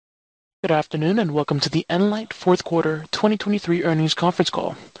Good afternoon, and welcome to the nLight fourth quarter 2023 earnings conference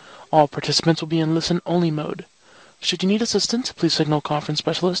call. All participants will be in listen-only mode. Should you need assistance, please signal a conference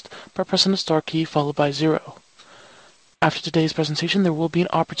specialist by pressing the star key followed by 0. After today's presentation, there will be an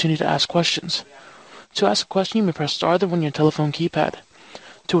opportunity to ask questions. To ask a question, you may press star then 1 on your telephone keypad.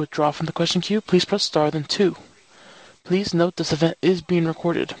 To withdraw from the question queue, please press star then 2. Please note this event is being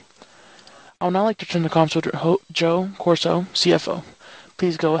recorded. I would now like to turn the conference over to Joe Corso, CFO.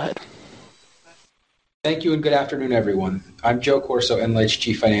 Please go ahead. Thank you and good afternoon, everyone. I'm Joe Corso, nLight's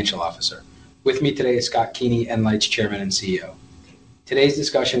Chief Financial Officer. With me today is Scott Keeney, nLight's Chairman and CEO. Today's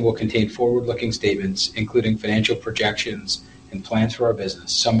discussion will contain forward-looking statements, including financial projections and plans for our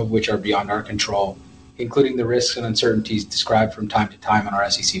business, some of which are beyond our control, including the risks and uncertainties described from time to time in our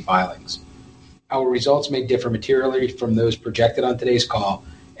SEC filings. Our results may differ materially from those projected on today's call,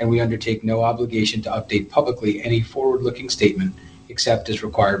 and we undertake no obligation to update publicly any forward-looking statement except as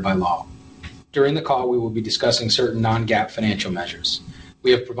required by law. During the call, we will be discussing certain non-GAAP financial measures.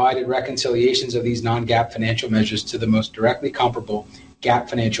 We have provided reconciliations of these non-GAAP financial measures to the most directly comparable GAAP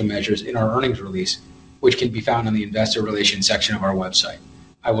financial measures in our earnings release, which can be found on the Investor Relations section of our website.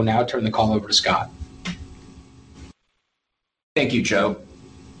 I will now turn the call over to Scott. Thank you, Joe.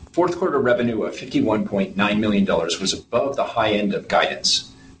 Fourth quarter revenue of $51.9 million was above the high end of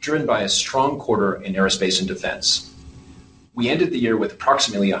guidance, driven by a strong quarter in aerospace and defense. We ended the year with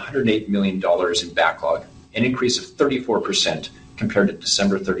approximately $108 million in backlog, an increase of 34% compared to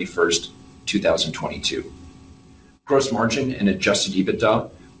December 31st, 2022. Gross margin and adjusted EBITDA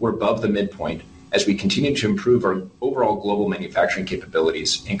were above the midpoint as we continued to improve our overall global manufacturing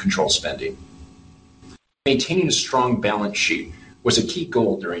capabilities and control spending. Maintaining a strong balance sheet was a key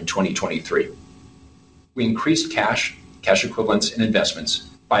goal during 2023. We increased cash equivalents, and investments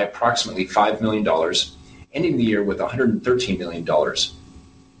by approximately $5 million, ending the year with $113 million.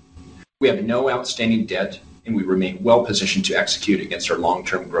 We have no outstanding debt, and we remain well positioned to execute against our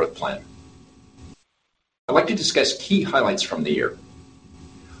long-term growth plan. I'd like to discuss key highlights from the year.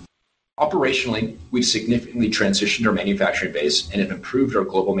 Operationally, we've significantly transitioned our manufacturing base and have improved our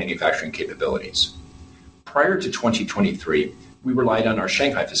global manufacturing capabilities. Prior to 2023, we relied on our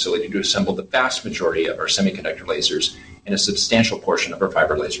Shanghai facility to assemble the vast majority of our semiconductor lasers and a substantial portion of our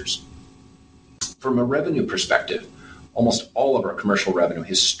fiber lasers. From a revenue perspective, almost all of our commercial revenue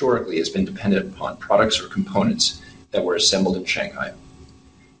historically has been dependent upon products or components that were assembled in Shanghai.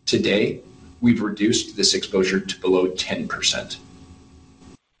 Today, we've reduced this exposure to below 10%.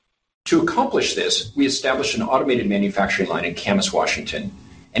 To accomplish this, we established an automated manufacturing line in Camas, Washington,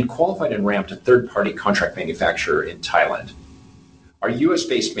 and qualified and ramped a third-party contract manufacturer in Thailand. Our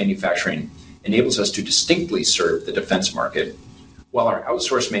U.S.-based manufacturing enables us to distinctly serve the defense market, while our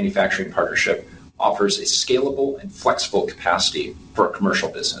outsourced manufacturing partnership offers a scalable and flexible capacity for our commercial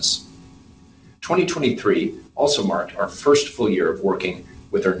business. 2023 also marked our first full year of working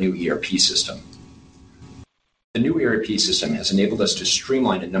with our new ERP system. The new ERP system has enabled us to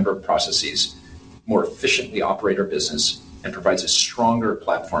streamline a number of processes, more efficiently operate our business, and provides a stronger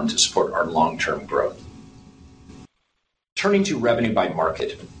platform to support our long-term growth. Turning to revenue by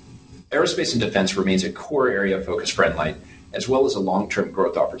market, aerospace and defense remains a core area of focus for nLight, as well as a long-term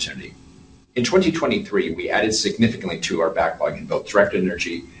growth opportunity. In 2023, we added significantly to our backlog in both directed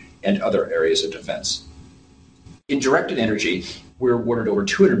energy and other areas of defense. In directed energy, we were awarded over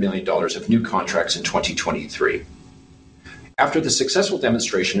 $200 million of new contracts in 2023. After the successful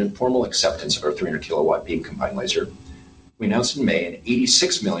demonstration and formal acceptance of our 300 kilowatt beam combined laser, we announced in May an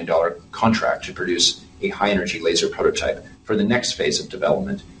 $86 million contract to produce a high-energy laser prototype for the next phase of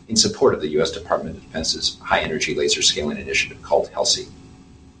development in support of the U.S. Department of Defense's high-energy laser scaling initiative called HELSI.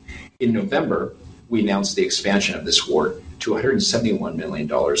 In November, we announced the expansion of this award to $171 million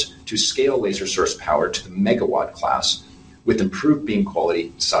to scale laser source power to the megawatt class with improved beam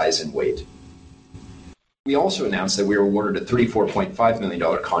quality, size, and weight. We also announced that we were awarded a $34.5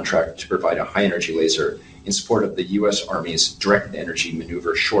 million contract to provide a high-energy laser in support of the U.S. Army's Directed Energy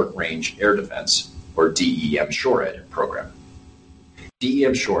Maneuver Short-Range Air Defense, or DEM SHORAD program.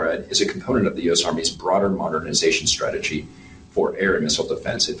 DEM SHORAD is a component of the U.S. Army's broader modernization strategy for air and missile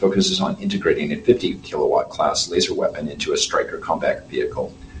defense. It focuses on integrating a 50 kilowatt class laser weapon into a Stryker combat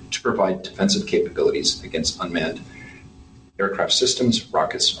vehicle to provide defensive capabilities against unmanned aircraft systems,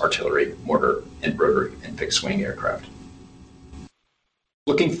 rockets, artillery, mortar, and rotary and fixed-wing aircraft.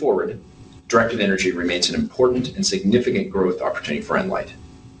 Looking forward, directed energy remains an important and significant growth opportunity for nLight.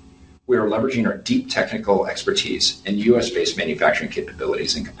 We are leveraging our deep technical expertise and U.S.-based manufacturing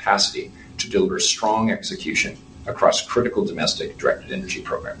capabilities and capacity to deliver strong execution across critical domestic directed energy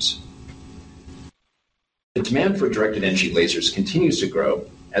programs. The demand for directed energy lasers continues to grow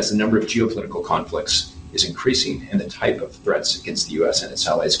as the number of geopolitical conflicts is increasing and the type of threats against the U.S. and its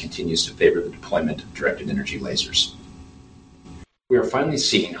allies continues to favor the deployment of directed energy lasers. We are finally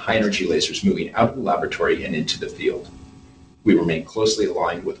seeing high-energy lasers moving out of the laboratory and into the field. We remain closely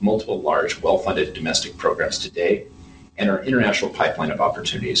aligned with multiple large, well-funded domestic programs today, and our international pipeline of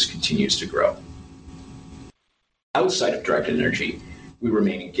opportunities continues to grow. Outside of directed energy, we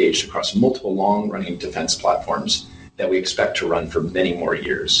remain engaged across multiple long-running defense platforms that we expect to run for many more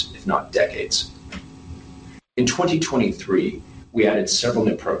years, if not decades. In 2023, we added several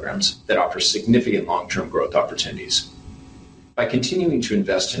new programs that offer significant long-term growth opportunities. By continuing to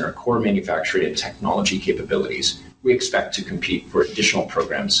invest in our core manufacturing and technology capabilities, we expect to compete for additional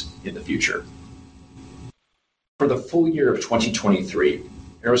programs in the future. For the full year of 2023,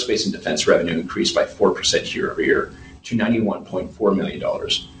 aerospace and defense revenue increased by 4% year over year to $91.4 million,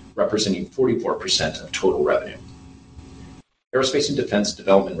 representing 44% of total revenue. Aerospace and defense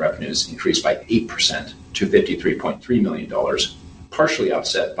development revenues increased by 8% to $53.3 million, partially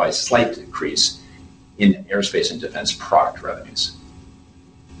offset by a slight decrease in aerospace and defense product revenues.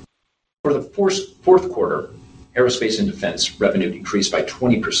 For the fourth quarter, aerospace and defense revenue increased by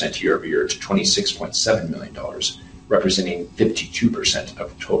 20% year over year to $26.7 million, representing 52%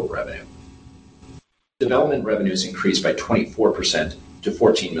 of total revenue. Development revenues increased by 24% to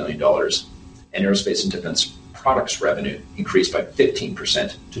 $14 million, and aerospace and defense products revenue increased by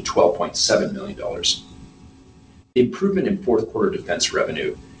 15% to $12.7 million. The improvement in fourth quarter defense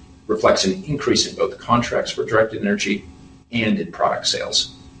revenue reflects an increase in both contracts for directed energy and in product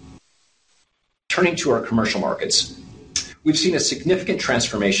sales. Turning to our commercial markets, we've seen a significant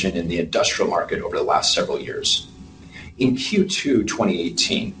transformation in the industrial market over the last several years. In Q2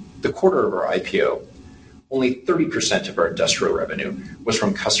 2018, the quarter of our IPO, only 30% of our industrial revenue was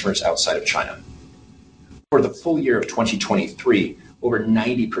from customers outside of China. For the full year of 2023, over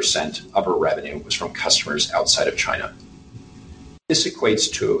 90% of our revenue was from customers outside of China. This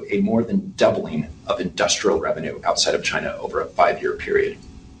equates to a more than doubling of industrial revenue outside of China over a 5-year period.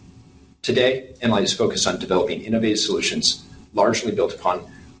 Today, nLight is focused on developing innovative solutions largely built upon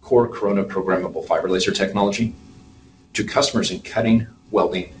core Corona programmable fiber laser technology to customers in cutting,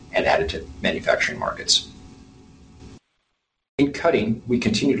 welding, and additive manufacturing markets. In cutting, we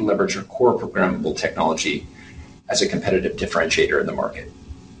continue to leverage our core programmable technology as a competitive differentiator in the market.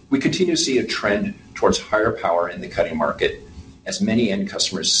 We continue to see a trend towards higher power in the cutting market as many end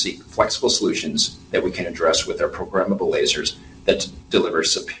customers seek flexible solutions that we can address with our programmable lasers that deliver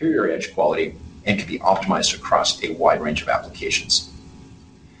superior edge quality and can be optimized across a wide range of applications.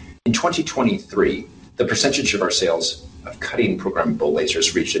 In 2023, the percentage of our sales of cutting programmable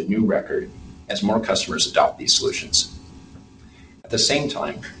lasers reached a new record as more customers adopt these solutions. At the same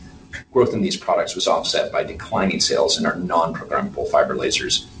time, growth in these products was offset by declining sales in our non-programmable fiber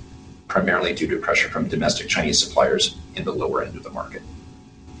lasers, primarily due to pressure from domestic Chinese suppliers in the lower end of the market.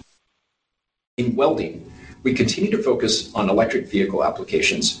 In welding, we continue to focus on electric vehicle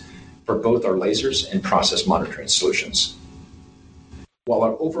applications for both our lasers and process monitoring solutions. While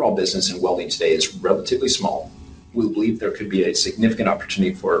our overall business in welding today is relatively small, we believe there could be a significant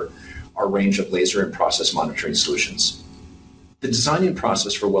opportunity for our range of laser and process monitoring solutions. The design and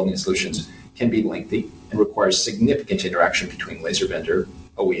process for welding solutions can be lengthy and requires significant interaction between laser vendor,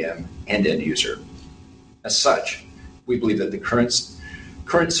 OEM, and end user. As such, we believe that the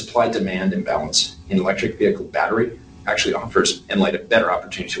current supply-demand imbalance in electric vehicle battery actually offers nLight a better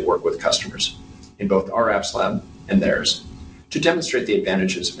opportunity to work with customers in both our apps lab and theirs to demonstrate the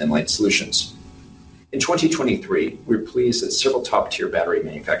advantages of nLight solutions. In 2023, we were pleased that several top-tier battery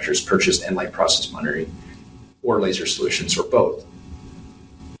manufacturers purchased nLight process monitoring or laser solutions, or both.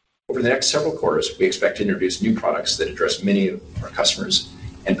 Over the next several quarters, we expect to introduce new products that address many of our customers'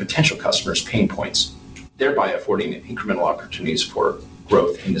 and potential customers' pain points, thereby affording incremental opportunities for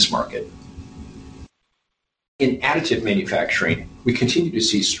growth in this market. In additive manufacturing, we continue to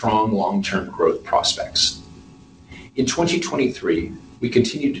see strong long-term growth prospects. In 2023, we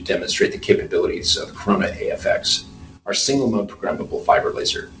continue to demonstrate the capabilities of Corona AFX, our single-mode programmable fiber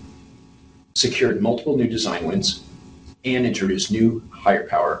laser, secured multiple new design wins, and introduced new higher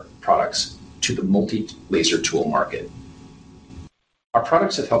power products to the multi-laser tool market. Our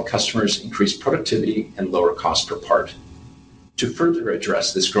products have helped customers increase productivity and lower cost per part. To further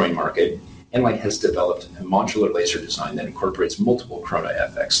address this growing market, nLight has developed a modular laser design that incorporates multiple Corona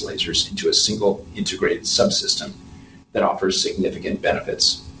FX lasers into a single integrated subsystem that offers significant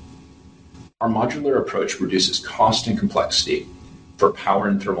benefits. Our modular approach reduces cost and complexity for power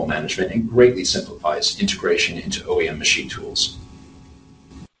and thermal management and greatly simplifies integration into OEM machine tools.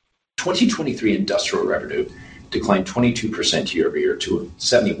 2023 industrial revenue declined 22% year over year to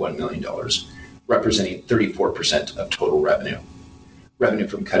 $71 million, representing 34% of total revenue. Revenue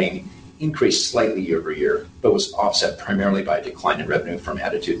from cutting increased slightly year over year, but was offset primarily by a decline in revenue from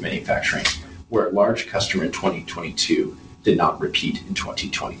additive manufacturing, where a large customer in 2022 did not repeat in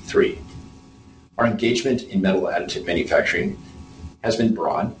 2023. Our engagement in metal additive manufacturing has been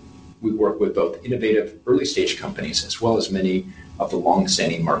broad. We work with both innovative early-stage companies as well as many of the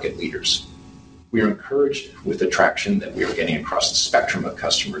long-standing market leaders. We are encouraged with the traction that we are getting across the spectrum of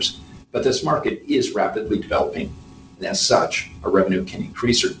customers, but this market is rapidly developing, and as such, our revenue can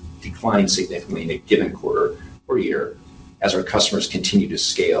increase or decline significantly in a given quarter or year as our customers continue to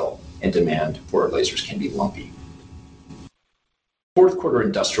scale and demand for our lasers can be lumpy. Fourth quarter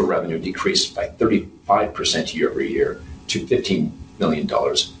industrial revenue decreased by 35% year over year to $15 million,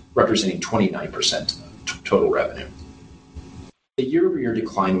 representing 29% of total revenue. The year-over-year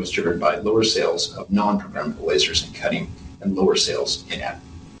decline was driven by lower sales of non-programmable lasers and cutting and lower sales in additive.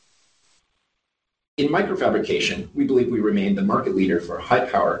 In microfabrication, we believe we remain the market leader for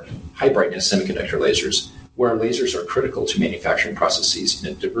high-power, high-brightness semiconductor lasers, where our lasers are critical to manufacturing processes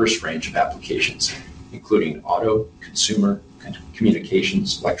in a diverse range of applications, including auto, consumer,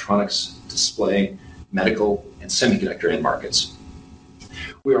 communications, electronics, display, medical, and semiconductor end markets.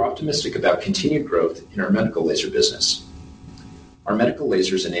 We are optimistic about continued growth in our medical laser business. Our medical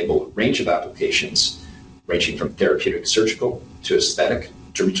lasers enable a range of applications ranging from therapeutic surgical to aesthetic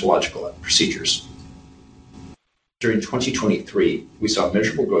dermatological procedures. During 2023, we saw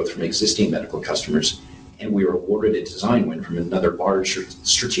measurable growth from existing medical customers, and we were awarded a design win from another large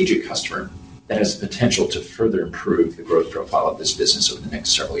strategic customer that has the potential to further improve the growth profile of this business over the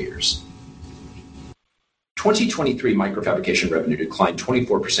next several years. 2023 microfabrication revenue declined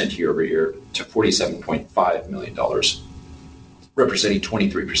 24% year over year to $47.5 million, representing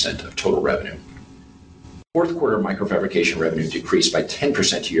 23% of total revenue. Fourth quarter microfabrication revenue decreased by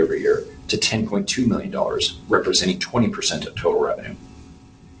 10% year over year to $10.2 million, representing 20% of total revenue.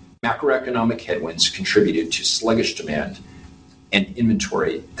 Macroeconomic headwinds contributed to sluggish demand and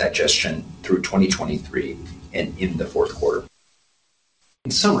inventory digestion through 2023 and in the fourth quarter.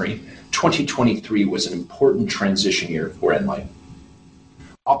 In summary, 2023 was an important transition year for nLight.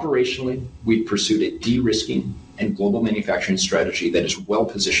 Operationally, we pursued a de-risking and global manufacturing strategy that is well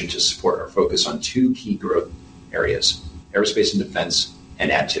positioned to support our focus on two key growth areas, aerospace and defense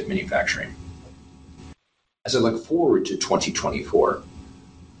and additive manufacturing. As I look forward to 2024,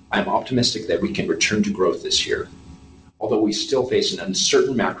 I am optimistic that we can return to growth this year. Although we still face an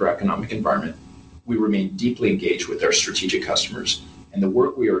uncertain macroeconomic environment, we remain deeply engaged with our strategic customers, and the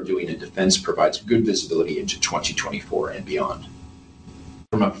work we are doing in defense provides good visibility into 2024 and beyond.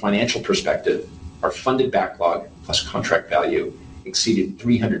 From a financial perspective, our funded backlog plus contract value exceeded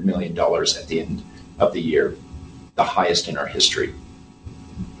 $300 million at the end of the year, the highest in our history.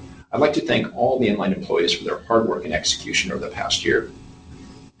 I'd like to thank all the nLight employees for their hard work and execution over the past year.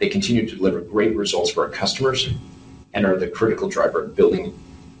 They continue to deliver great results for our customers and are the critical driver of building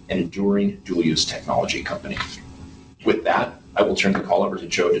an enduring dual-use technology company. With that, I will turn the call over to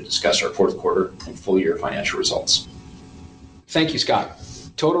Joe to discuss our fourth quarter and full year financial results. Thank you, Scott.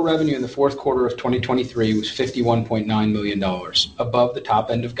 Total revenue in the fourth quarter of 2023 was $51.9 million, above the top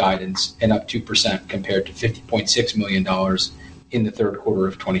end of guidance and up 2% compared to $50.6 million in the third quarter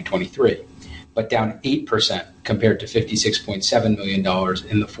of 2023, but down 8% compared to $56.7 million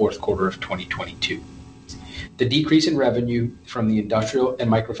in the fourth quarter of 2022. The decrease in revenue from the industrial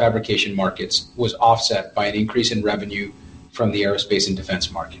and microfabrication markets was offset by an increase in revenue from the aerospace and defense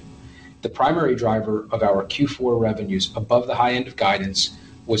market. The primary driver of our Q4 revenues above the high end of guidance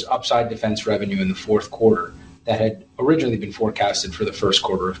was upside defense revenue in the fourth quarter that had originally been forecasted for the first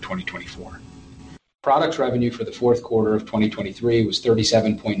quarter of 2024. Products revenue for the fourth quarter of 2023 was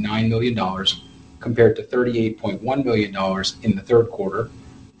 $37.9 million compared to $38.1 million in the third quarter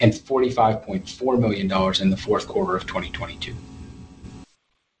and $45.4 million in the fourth quarter of 2022.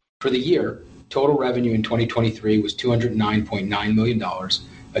 For the year, total revenue in 2023 was $209.9 million,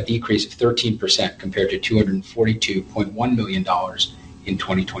 a decrease of 13% compared to $242.1 million in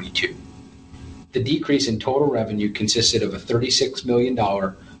 2022. The decrease in total revenue consisted of a $36 million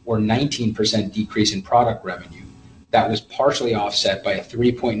or 19% decrease in product revenue that was partially offset by a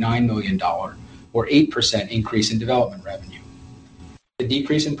 $3.9 million or 8% increase in development revenue. The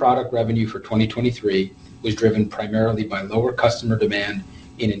decrease in product revenue for 2023 was driven primarily by lower customer demand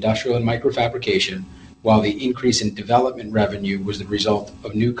in industrial and microfabrication, while the increase in development revenue was the result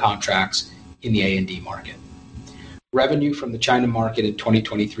of new contracts in the A&D market. Revenue from the China market in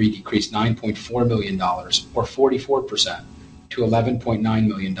 2023 decreased $9.4 million, or 44%, to $11.9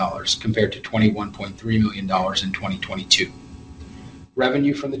 million compared to $21.3 million in 2022.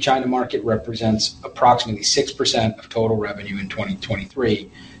 Revenue from the China market represents approximately 6% of total revenue in 2023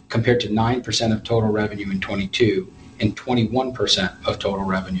 compared to 9% of total revenue in 2022 and 21% of total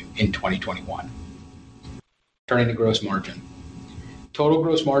revenue in 2021. Turning to gross margin. Total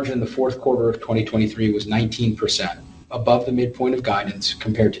gross margin in the fourth quarter of 2023 was 19%, above the midpoint of guidance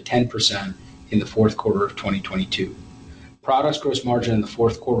compared to 10% in the fourth quarter of 2022. Products gross margin in the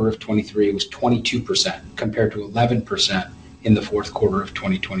fourth quarter of 2023 was 22% compared to 11% in the fourth quarter of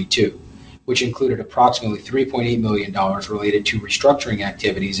 2022, which included approximately $3.8 million related to restructuring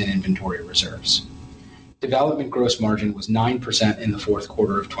activities and inventory reserves. Development gross margin was 9% in the fourth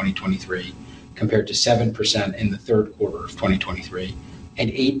quarter of 2023 compared to 7% in the third quarter of 2023 and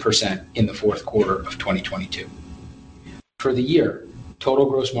 8% in the fourth quarter of 2022. For the year, total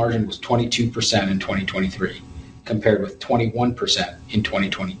gross margin was 22% in 2023 compared with 21% in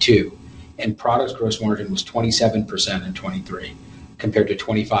 2022, and products gross margin was 27% in 23 compared to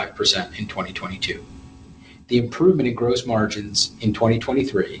 25% in 2022. The improvement in gross margins in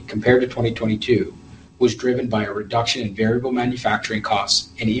 2023 compared to 2022 was driven by a reduction in variable manufacturing costs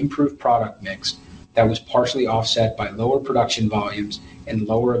and improved product mix that was partially offset by lower production volumes and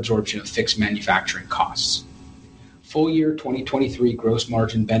lower absorption of fixed manufacturing costs. Full year 2023 gross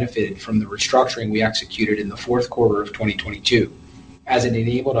margin benefited from the restructuring we executed in the fourth quarter of 2022, as it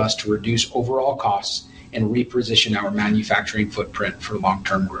enabled us to reduce overall costs and reposition our manufacturing footprint for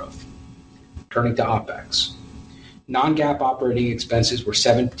long-term growth. Turning to OPEX. Non-GAAP operating expenses were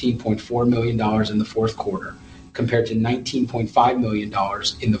 $17.4 million in the fourth quarter, compared to $19.5 million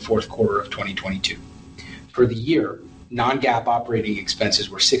in the fourth quarter of 2022. For the year, non-GAAP operating expenses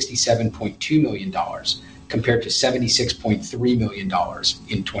were $67.2 million, compared to $76.3 million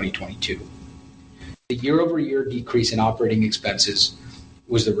in 2022. The year-over-year decrease in operating expenses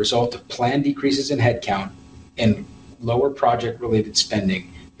was the result of planned decreases in headcount and lower project-related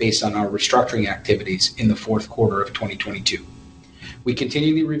spending based on our restructuring activities in the fourth quarter of 2022. We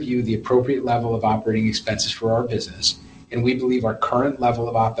continually review the appropriate level of operating expenses for our business, and we believe our current level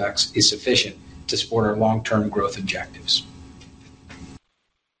of OPEX is sufficient to support our long-term growth objectives.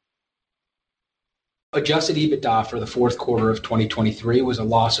 Adjusted EBITDA for the fourth quarter of 2023 was a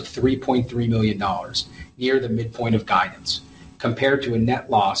loss of $3.3 million, near the midpoint of guidance, compared to a net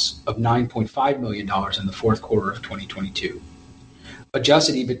loss of $9.5 million in the fourth quarter of 2022.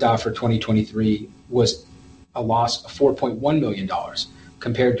 Adjusted EBITDA for 2023 was a loss of $4.1 million,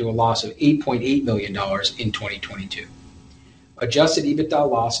 compared to a loss of $8.8 million in 2022. Adjusted EBITDA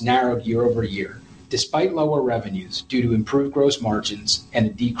loss narrowed year over year, despite lower revenues due to improved gross margins and a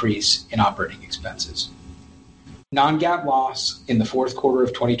decrease in operating expenses. Non-GAAP loss in the fourth quarter of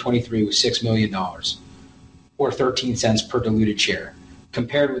 2023 was $6 million, or 13 cents per diluted share,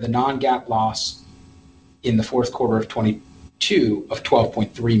 compared with a non-GAAP loss in the fourth quarter of 2022 of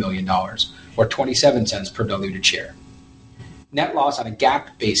 $12.3 million, or 27 cents per diluted share. Net loss on a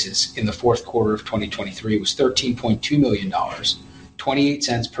GAAP basis in the fourth quarter of 2023 was $13.2 million, 28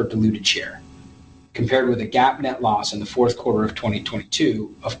 cents per diluted share, compared with a GAAP net loss in the fourth quarter of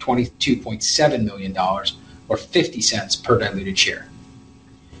 2022 of $22.7 million, or 50 cents per diluted share.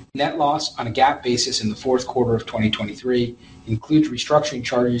 Net loss on a GAAP basis in the fourth quarter of 2023 includes restructuring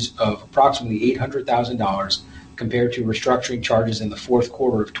charges of approximately $800,000 compared to restructuring charges in the fourth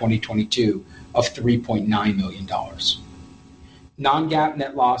quarter of 2022 of $3.9 million. Non-GAAP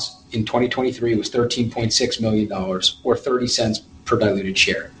net loss in 2023 was $13.6 million, or 30 cents per diluted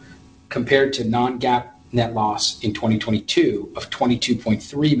share, compared to non-GAAP net loss in 2022 of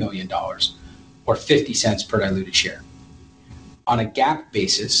 $22.3 million, or 50 cents per diluted share. On a GAAP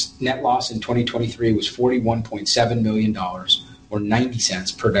basis, net loss in 2023 was $41.7 million, or 90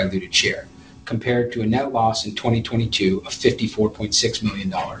 cents per diluted share, compared to a net loss in 2022 of $54.6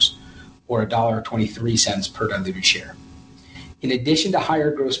 million, or $1.23 per diluted share. In addition to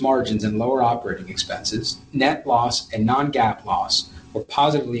higher gross margins and lower operating expenses, net loss and non-GAAP loss were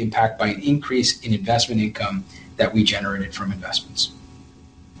positively impacted by an increase in investment income that we generated from investments.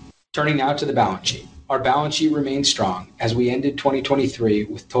 Turning now to the balance sheet. Our balance sheet remains strong as we ended 2023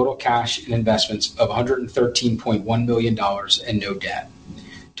 with total cash and investments of $113.1 million and no debt.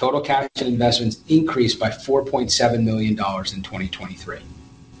 Total cash and investments increased by $4.7 million in 2023.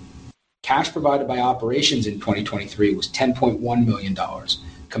 Cash provided by operations in 2023 was $10.1 million,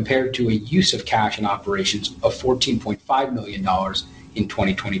 compared to a use of cash in operations of $14.5 million in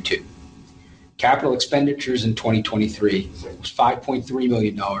 2022. Capital expenditures in 2023 was $5.3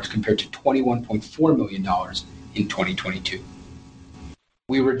 million compared to $21.4 million in 2022.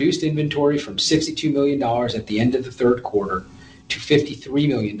 We reduced inventory from $62 million at the end of the third quarter to $53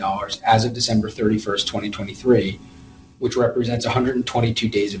 million as of December 31st, 2023, which represents 122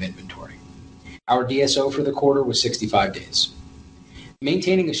 days of inventory. Our DSO for the quarter was 65 days.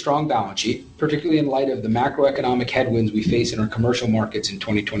 Maintaining a strong balance sheet, particularly in light of the macroeconomic headwinds we face in our commercial markets in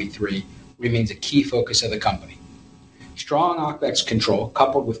 2023, remains a key focus of the company. Strong OpEx control,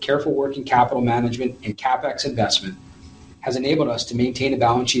 coupled with careful working capital management and CapEx investment, has enabled us to maintain a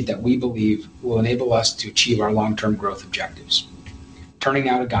balance sheet that we believe will enable us to achieve our long-term growth objectives. Turning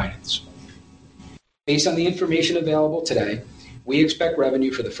now to guidance. Based on the information available today, we expect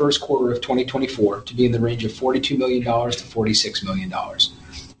revenue for the first quarter of 2024 to be in the range of $42 million to $46 million,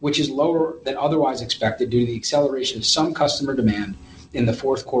 which is lower than otherwise expected due to the acceleration of some customer demand in the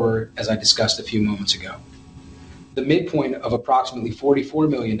fourth quarter, as I discussed a few moments ago. The midpoint of approximately $44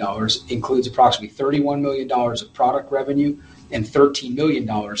 million includes approximately $31 million of product revenue and $13 million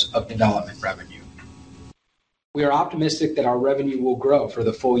of development revenue. We are optimistic that our revenue will grow for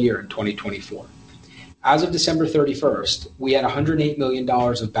the full year in 2024. As of December 31st, we had $108 million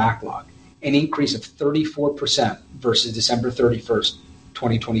of backlog, an increase of 34% versus December 31st,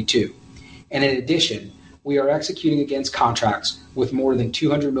 2022. And in addition, we are executing against contracts with more than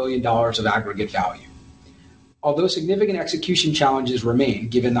 $200 million of aggregate value. Although significant execution challenges remain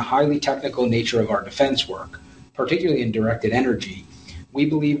given the highly technical nature of our defense work, particularly in directed energy, we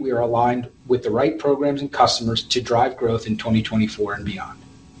believe we are aligned with the right programs and customers to drive growth in 2024 and beyond.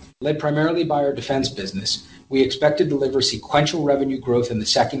 Led primarily by our defense business, we expect to deliver sequential revenue growth in the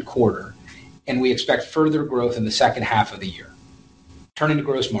second quarter, and we expect further growth in the second half of the year. Turning to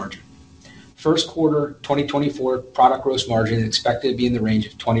gross margin. First quarter 2024 product gross margin is expected to be in the range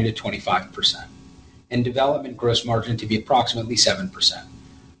of 20 to 25%, and development gross margin to be approximately 7%,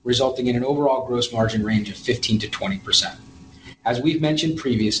 resulting in an overall gross margin range of 15 to 20%. As we've mentioned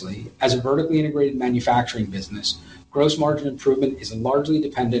previously, as a vertically integrated manufacturing business, gross margin improvement is largely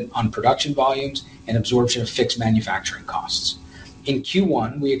dependent on production volumes and absorption of fixed manufacturing costs. In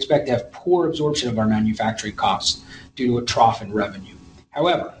Q1, we expect to have poor absorption of our manufacturing costs due to a trough in revenue.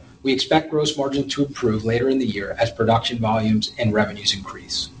 However, we expect gross margin to improve later in the year as production volumes and revenues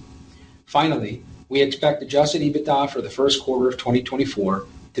increase. Finally, we expect adjusted EBITDA for the first quarter of 2024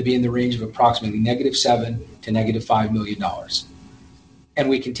 to be in the range of approximately -$7 to -$5 million. And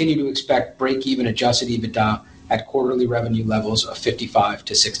we continue to expect break-even adjusted EBITDA at quarterly revenue levels of $55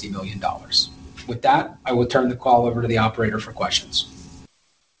 to $60 million. With that, I will turn the call over to the operator for questions.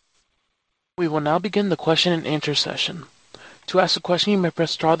 We will now begin the question and answer session. To ask a question, you may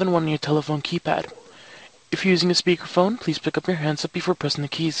press star then one on your telephone keypad. If you're using a speakerphone, please pick up your handset before pressing the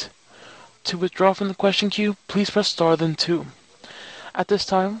keys. To withdraw from the question queue, please press star then two. At this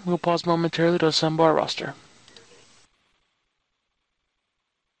time, we'll pause momentarily to assemble our roster.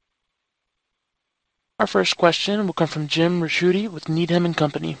 Our first question will come from Jim Ricchiuti with Needham &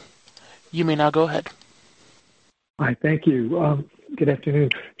 Company. You may now go ahead. Hi, thank you. Good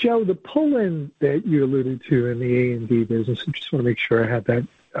afternoon. Joe, the pull-in that you alluded to in the A&D business, I just want to make sure I have that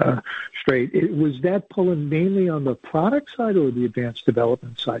straight. Was that pull-in mainly on the product side or the advanced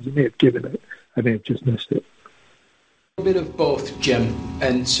development side? You may have given it. I may have just missed it. A bit of both, Jim.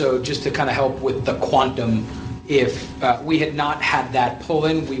 And so just to kind of help with the quantum, if we had not had that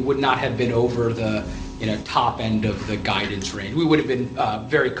pull-in, we would not have been over the top end of the guidance range. We would have been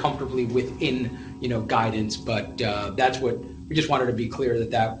very comfortably within guidance, but that's what we just wanted to be clear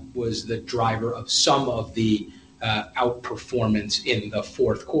that was the driver of some of the outperformance in the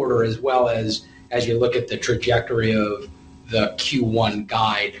fourth quarter, as well as you look at the trajectory of the Q1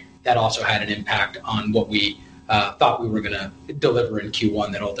 guide, that also had an impact on what we thought we were going to deliver in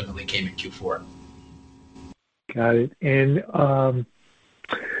Q1 that ultimately came in Q4. Got it. And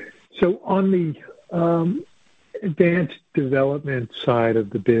so on the advanced development side of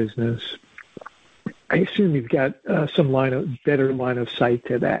the business, I assume you've got some better line of sight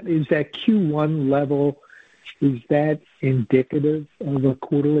to that. Is that Q1 level, is that indicative of a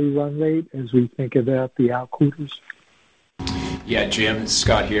quarterly run rate as we think about the out quarters? Yeah, Jim, it's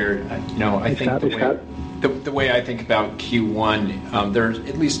Scott here. I think the way I think about Q1, there's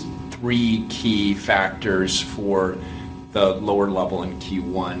at least three key factors for the lower level in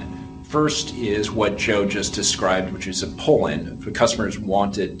Q1. First is what Joe just described, which is a pull-in. The customers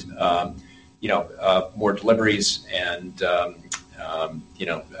wanted, more deliveries, and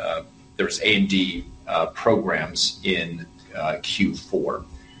there's A&D programs in Q4.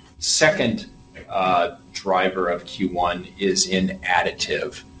 Second driver of Q1 is in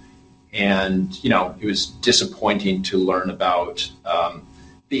additive, and it was disappointing to learn about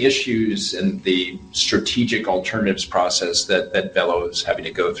the issues and the strategic alternatives process that Velo is having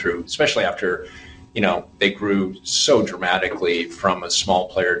to go through, especially after they grew so dramatically from a small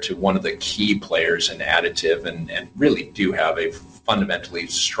player to one of the key players in additive, and really do have a fundamentally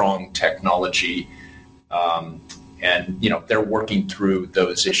strong technology. And they're working through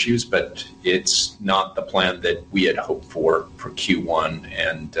those issues, but it's not the plan that we had hoped for Q1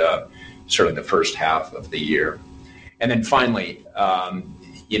 and certainly the first half of the year. And then finally,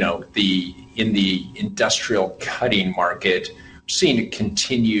 in the industrial cutting market, we're seeing a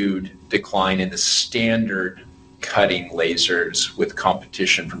continued decline in the standard cutting lasers with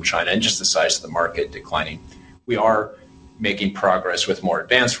competition from China and just the size of the market declining. We are making progress with more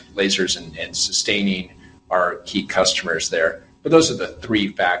advanced lasers and sustaining our key customers there. But those are the three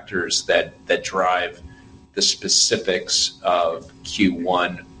factors that drive the specifics of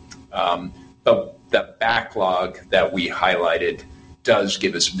Q1. But the backlog that we highlighted does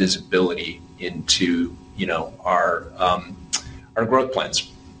give us visibility into our growth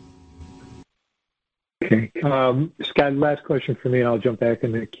plans. Okay, Scott. Last question for me. I'll jump back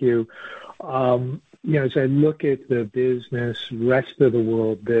in the queue. As I look at the business, rest of the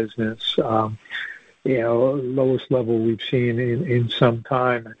world business, lowest level we've seen in some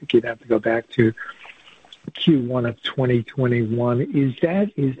time. I think you'd have to go back to Q1 of 2021. Is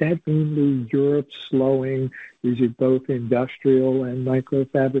that mainly Europe slowing? Is it both industrial and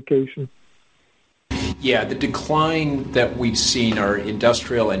microfabrication? Yeah, the decline that we've seen are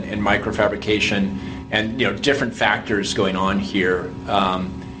industrial and microfabrication, and different factors going on here.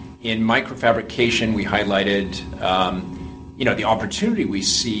 In microfabrication, we highlighted the opportunity we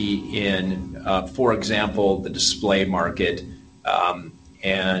see in, for example, the display market,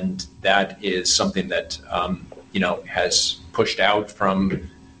 and that is something that has pushed out from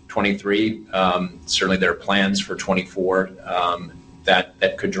 23. Certainly, there are plans for 24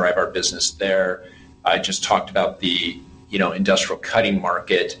 that could drive our business there. I just talked about the industrial cutting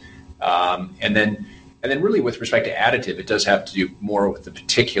market, and then really with respect to additive, it does have to do more with the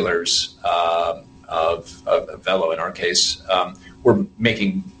particulars of Velo. In our case, we're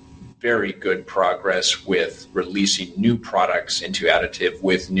making very good progress with releasing new products into additive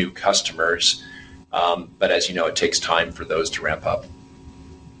with new customers, but as you know, it takes time for those to ramp up.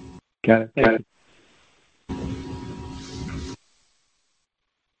 Got it.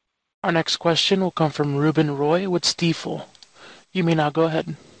 Our next question will come from Ruben Roy with Stifel. You may now go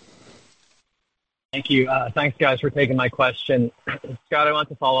ahead. Thank you. Thanks, guys, for taking my question. Scott, I want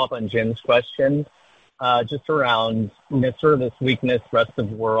to follow up on Jim's question, just around sort of this weakness, rest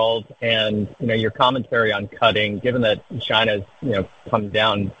of the world, and your commentary on cutting. Given that China's come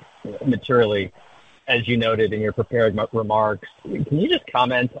down materially, as you noted in your prepared remarks, can you just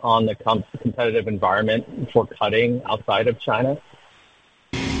comment on the competitive environment for cutting outside of China?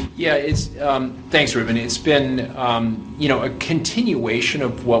 Yeah, thanks, Ruben. It's been a continuation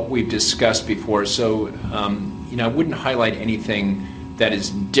of what we've discussed before. So I wouldn't highlight anything that is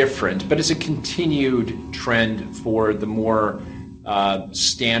different, but it's a continued trend for the more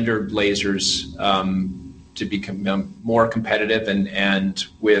standard lasers to become more competitive, and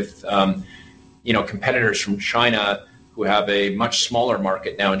with competitors from China who have a much smaller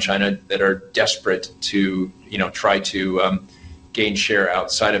market now in China that are desperate to try to gain share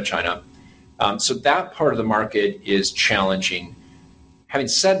outside of China. So that part of the market is challenging. Having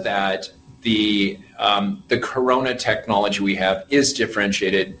said that, the Corona technology we have is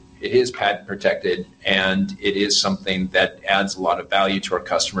differentiated, it is patent protected, and it is something that adds a lot of value to our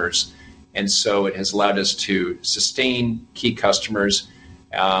customers. And so it has allowed us to sustain key customers.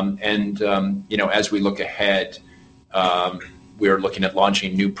 As we look ahead, we are looking at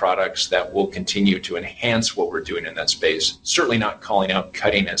launching new products that will continue to enhance what we're doing in that space. Certainly not calling out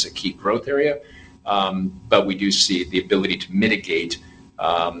cutting as a key growth area, but we do see the ability to mitigate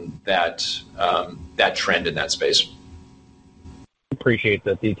that trend in that space. Appreciate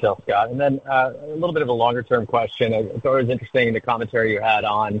the detail, Scott. And then a little bit of a longer-term question. I thought it was interesting the commentary you had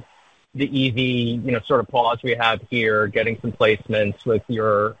on the EV, sort of pause we have here, getting some placements with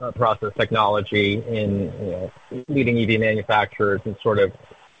your process technology in leading EV manufacturers, and sort of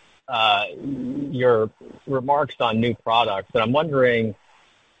your remarks on new products. And I'm wondering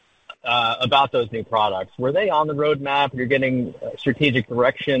about those new products. Were they on the roadmap? You're getting strategic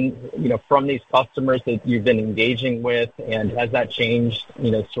direction, from these customers that you've been engaging with, and has that changed,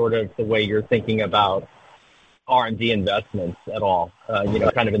 sort of the way you're thinking about R&D investments at all,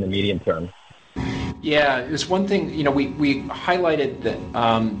 kind of in the medium term? Yeah, it's one thing, we highlighted that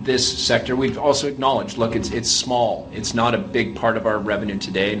this sector. We've also acknowledged, look, it's small. It's not a big part of our revenue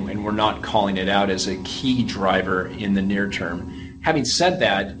today, and we're not calling it out as a key driver in the near term. Having said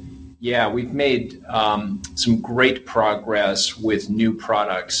that, Yeah, we've made some great progress with new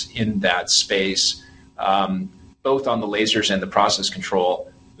products in that space, both on the lasers and the process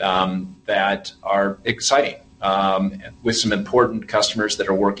control that are exciting, with some important customers that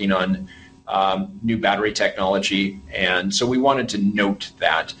are working on new battery technology. And so we wanted to note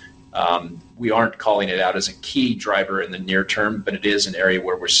that. We aren't calling it out as a key driver in the near term, but it is an area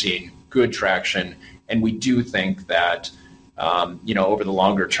where we're seeing good traction. And we do think that, over the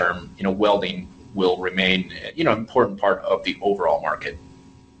longer term, welding will remain, an important part of the overall market.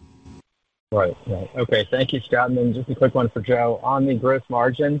 Right. Okay, thank you, Scott. And then just a quick one for Joe. On the gross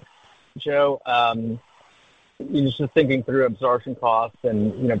margin, Joe, just thinking through absorption costs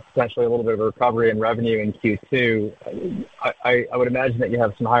and, potentially a little bit of a recovery in revenue in Q2, I would imagine that you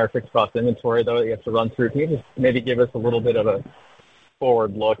have some higher fixed cost inventory, though, that you have to run through. Can you just maybe give us a little bit of a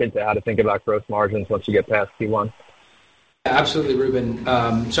forward look into how to think about gross margins once you get past Q1? Absolutely, Ruben.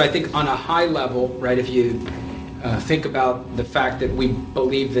 So I think on a high level, right, if you think about the fact that we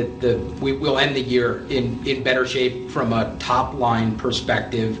believe that we will end the year in better shape from a top line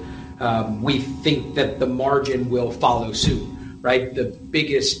perspective, we think that the margin will follow suit, right? The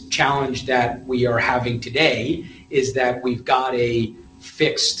biggest challenge that we are having today is that we've got a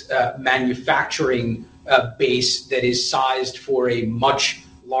fixed manufacturing base that is sized for a much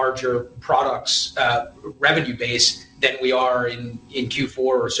larger products revenue base than we are in Q4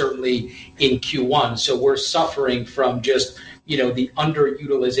 or certainly in Q1. So we're suffering from just, the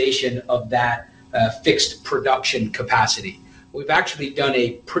underutilization of that fixed production capacity. We've actually done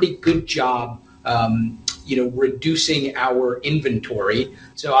a pretty good job, reducing our inventory.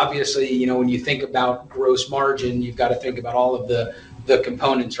 So obviously, when you think about gross margin, you've got to think about all of the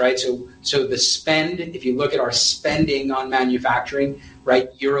components, right? So the spend, if you look at our spending on manufacturing, right,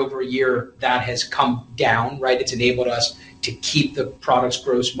 year over year, that has come down, right? It's enabled us to keep the product's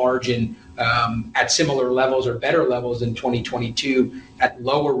gross margin at similar levels or better levels in 2022 at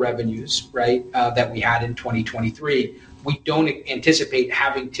lower revenues, right, that we had in 2023. We don't anticipate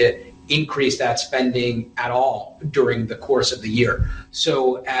having to increase that spending at all during the course of the year.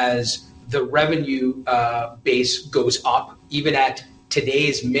 So as the revenue base goes up, even at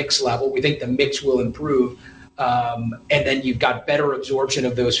today's mix level, we think the mix will improve, and then you've got better absorption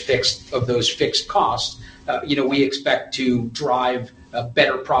of those fixed costs. We expect to drive a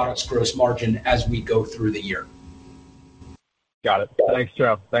better products gross margin as we go through the year. Got it. Thanks,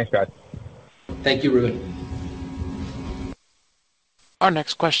 Joe. Thanks, guys. Thank you, Ruben. Our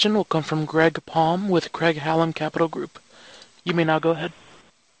next question will come from Greg Palm with Craig-Hallum Capital Group. You may now go ahead.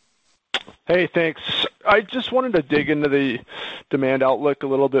 Hey, thanks. I just wanted to dig into the demand outlook a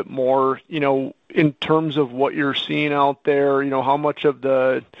little bit more, in terms of what you're seeing out there, how much of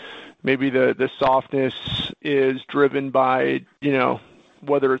the softness is driven by,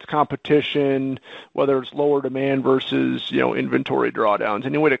 whether it's competition, whether it's lower demand versus, inventory drawdowns.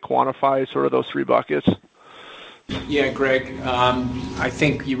 Any way to quantify sort of those three buckets? Yeah, Greg, I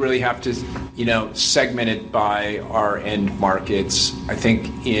think you really have to, segment it by our end markets. I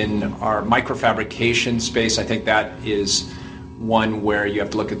think in our microfabrication space, I think that is one where you have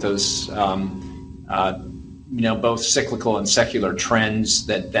to look at those, both cyclical and secular trends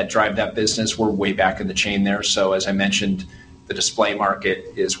that drive that business. We're way back in the chain there. So as I mentioned, the display market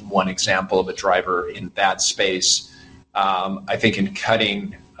is one example of a driver in that space. I think in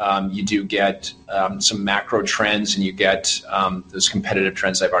cutting, you do get some macro trends, and you get those competitive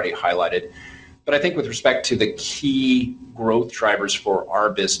trends I've already highlighted. But I think with respect to the key growth drivers for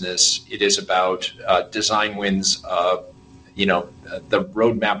our business, it is about design wins, the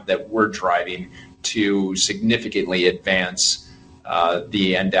roadmap that we're driving to significantly advance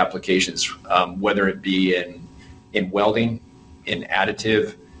the end applications, whether it be in welding, in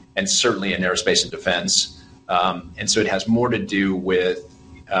additive, and certainly in aerospace and defense. And so it has more to do with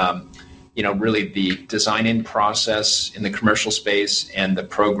really the design-in process in the commercial space and the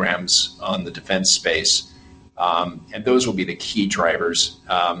programs on the defense space. And those will be the key drivers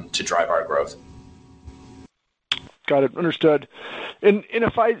to drive our growth. Got it. Understood. And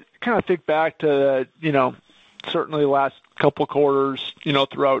if I kind of think back to, certainly the last couple of quarters,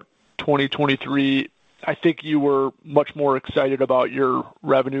 throughout 2023, I think you were much more excited about your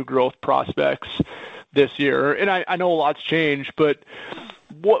revenue growth prospects this year. And I know a lot's changed, but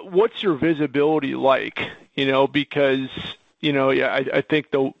what's your visibility like? Because, I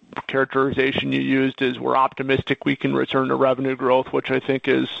think the characterization you used is we're optimistic we can return to revenue growth, which I think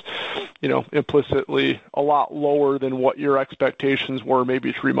is, implicitly a lot lower than what your expectations were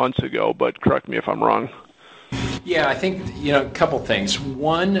maybe 3 months ago. But correct me if I'm wrong. Yeah, I think, a couple things.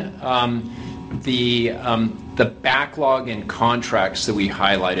 One, the backlog and contracts that we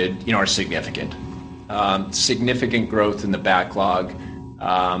highlighted, are significant. Significant growth in the backlog,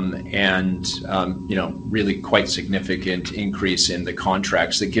 and really quite significant increase in the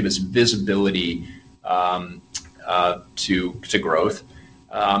contracts that give us visibility to growth.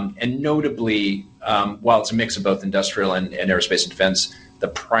 And notably, while it's a mix of both industrial and aerospace and defense, the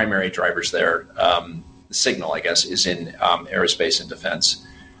primary drivers there, the signal, I guess, is in aerospace and defense.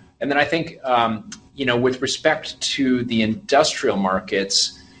 And then I think, with respect to the industrial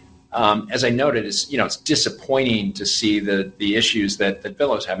markets, as I noted, it's disappointing to see the issues that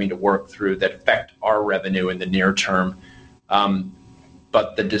Villow's having to work through that affect our revenue in the near term.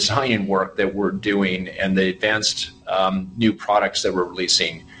 But the design work that we're doing and the advanced new products that we're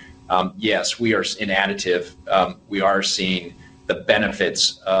releasing, yes, we are in additive. We are seeing the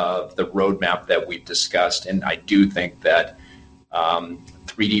benefits of the roadmap that we've discussed, and I do think that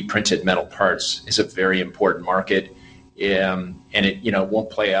 3D printed metal parts is a very important market, and it won't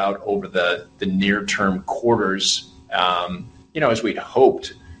play out over the near term quarters, as we'd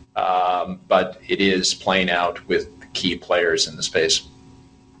hoped, but it is playing out with key players in the space.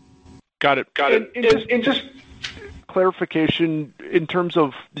 Got it. And just clarification in terms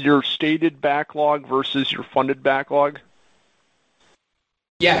of your stated backlog versus your funded backlog.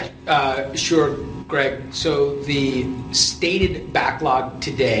 Yeah, sure, Greg. So the stated backlog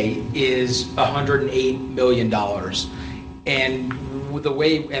today is $108 million, and the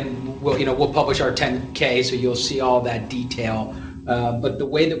way, and we'll publish our 10K, so you'll see all that detail. But the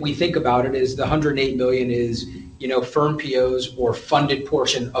way that we think about it is the $108 million is firm POs or funded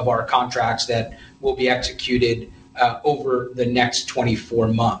portion of our contracts that will be executed over the next 24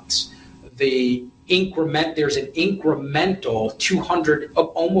 months. There's an incremental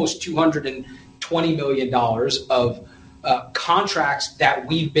almost $220 million of contracts that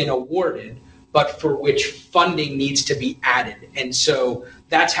we've been awarded, but for which funding needs to be added. And so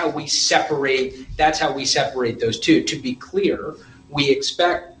that's how we separate those two. To be clear, we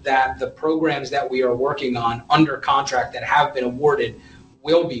expect that the programs that we are working on under contract that have been awarded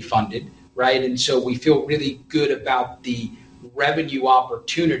will be funded, right? And so we feel really good about the revenue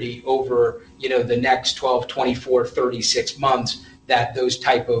opportunity over, the next 12, 24, 36 months that those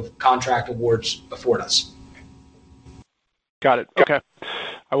type of contract awards afford us. Got it. Okay.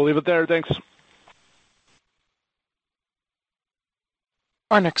 I will leave it there. Thanks.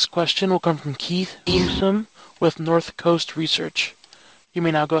 Our next question will come from Keith Newsom with North Coast Research. You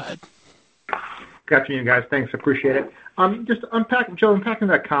may now go ahead. Good afternoon, guys. Thanks. Appreciate it. Just unpacking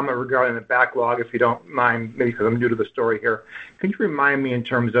that comment regarding the backlog, if you don't mind, maybe because I'm new to the story here. Can you remind me in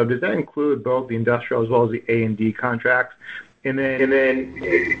terms of, does that include both the industrial as well as the A&D contracts? And then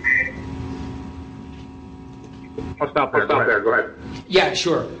I'll stop there. Go ahead. Yeah,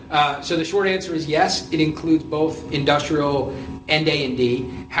 sure. So the short answer is yes, it includes both industrial and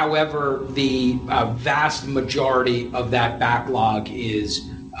A&D. However, the vast majority of that backlog is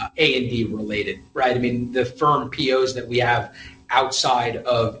A&D related, right? I mean, the firm POs that we have outside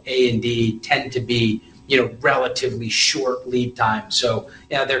of A&D tend to be, relatively short lead time. So,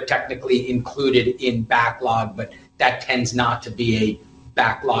 they're technically included in backlog, but that tends not to be a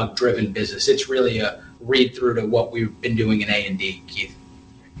backlog driven business. It's really a read through to what we've been doing in A&D, Keith.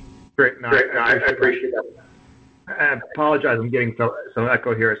 Great. No, I appreciate that. I apologize, I'm getting some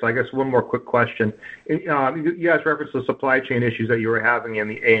echo here. So I guess one more quick question. You guys referenced the supply chain issues that you were having in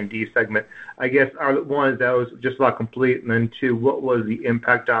the A&D segment. I guess one, that was just about complete, and then two, what was the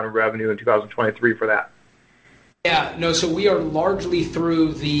impact on revenue in 2023 for that? Yeah, no, so we are largely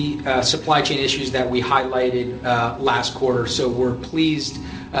through the supply chain issues that we highlighted last quarter, so we're pleased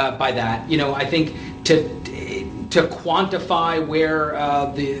by that. I think to quantify where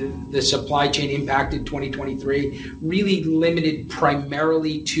the supply chain impacted 2023, really limited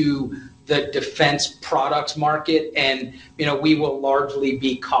primarily to the defense products market, and we will largely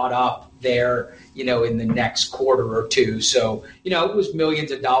be caught up there in the next quarter or two. So it was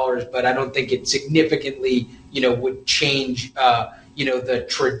millions of dollars, but I don't think it significantly would change the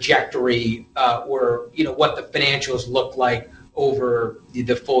trajectory or what the financials look like over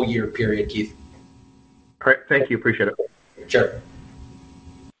the full year period, Keith. All right, thank you. Appreciate it. Sure.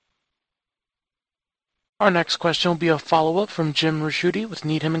 Our next question will be a follow-up from Jim Ricchiuti with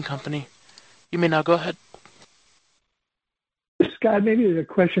Needham & Company. You may now go ahead. Scott, maybe a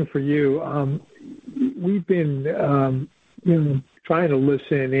question for you. We've been trying to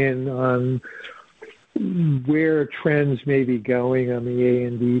listen in on where trends may be going on the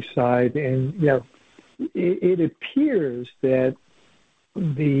A&D side, and it appears that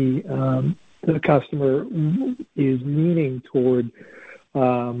the customer is leaning toward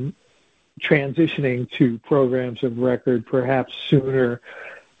transitioning to programs of record perhaps sooner.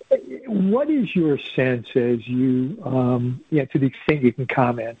 What is your sense as you, to the extent you can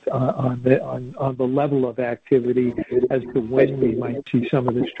comment on the level of activity as to when we might see some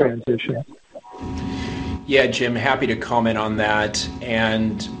of this transition? Yeah, Jim, happy to comment on that.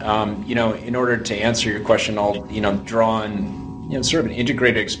 And, in order to answer your question, I'll, draw on, sort of an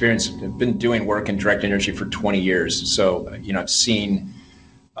integrated experience. I've been doing work in direct energy for 20 years. So, I've seen,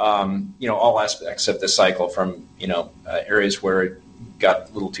 all aspects of the cycle from, areas where it got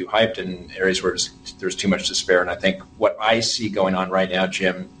a little too hyped and areas where there's too much to spare. And I think what I see going on right now,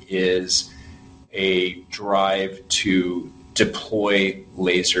 Jim, is a drive to deploy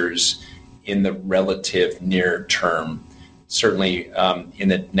lasers in the relative near term. Certainly in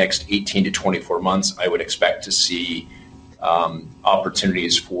the next 18 to 24 months, I would expect to see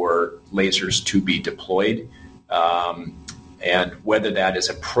opportunities for lasers to be deployed. And whether that is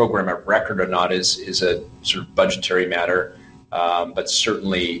a program of record or not is a sort of budgetary matter. But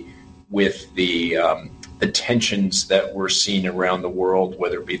certainly with the tensions that we're seeing around the world,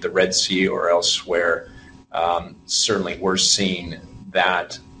 whether it be the Red Sea or elsewhere, certainly we're seeing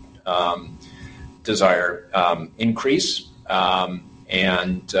that desire increase.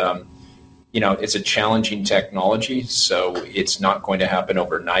 It's a challenging technology, so it's not going to happen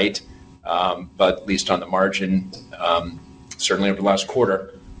overnight. But at least on the margin, certainly over the last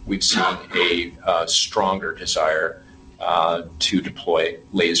quarter, we've seen a stronger desire to deploy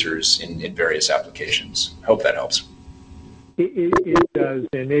lasers in various applications. Hope that helps. It does.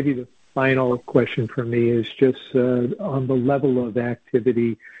 And maybe the final question for me is just on the level of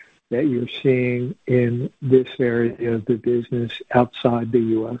activity that you're seeing in this area of the business outside the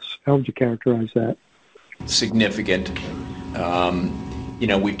U.S. How would you characterize that? Significant.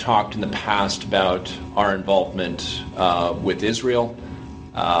 We've talked in the past about our involvement with Israel,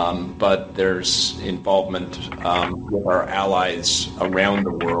 but there's involvement with our allies around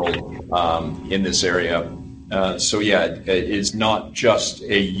the world in this area. It is not just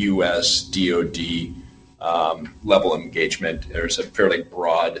a U.S. DoD level engagement. There's a fairly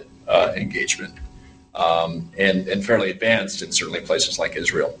broad engagement and fairly advanced in certainly places like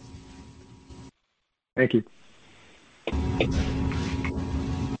Israel. Thank you.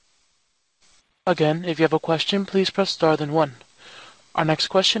 Again, if you have a question, please press star then one. Our next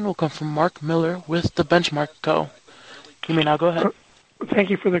question will come from Mark Miller with The Benchmark Co. You may now go ahead. Thank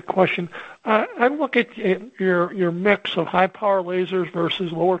you for the question. I look at your mix of high power lasers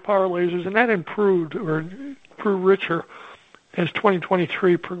versus lower power lasers, and that improved richer as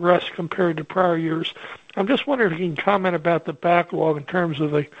 2023 progressed compared to prior years. I'm just wondering if you can comment about the backlog in terms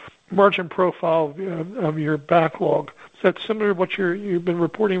of the margin profile of your backlog. Is that similar to what you've been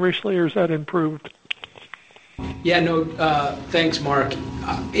reporting recently, or is that improved? Yeah, no, thanks, Mark.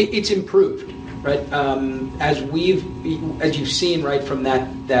 It's improved, right? As you've seen, right, from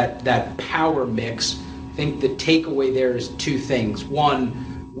that power mix, I think the takeaway there is two things. One,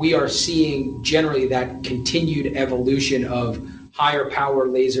 we are seeing generally that continued evolution of higher power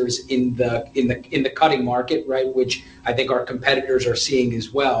lasers in the cutting market, right, which I think our competitors are seeing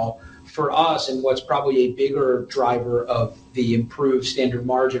as well. For us, and what's probably a bigger driver of the improved standard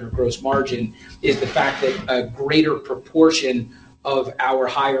margin or gross margin is the fact that a greater proportion of our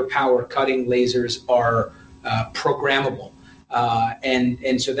higher power cutting lasers are programmable.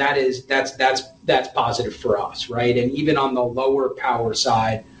 And so that's positive for us, right? And even on the lower power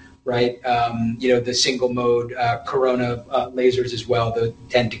side, right, the single mode Corona lasers as well, they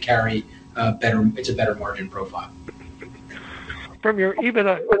tend to carry it's a better margin profile. From your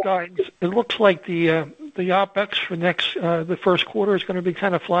EBITDA guidance, it looks like the OpEx for the first quarter is going to be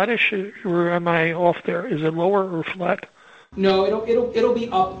kind of flattish, or am I off there? Is it lower or flat? No, it'll be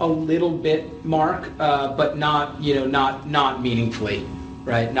up a little bit, Mark, but not meaningfully,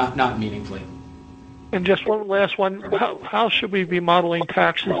 right? Not meaningfully. And just one last one. How should we be modeling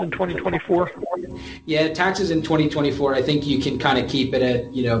taxes in 2024? Yeah, taxes in 2024, I think you can kind of keep it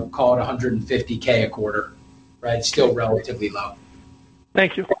at, call it $150K a quarter, right? Still relatively low.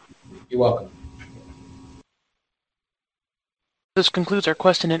 Thank you. You're welcome. This concludes our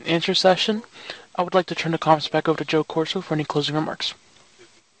question and answer session. I would like to turn the conference back over to Joe Corso for any closing remarks.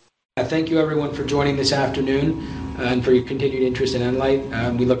 Thank you, everyone, for joining this afternoon and for your continued interest in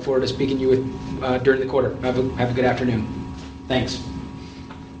nLight. We look forward to speaking to you during the quarter. Have a good afternoon. Thanks.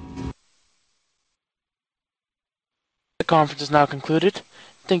 The conference is now concluded.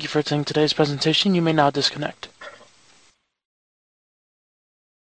 Thank you for attending today's presentation. You may now disconnect.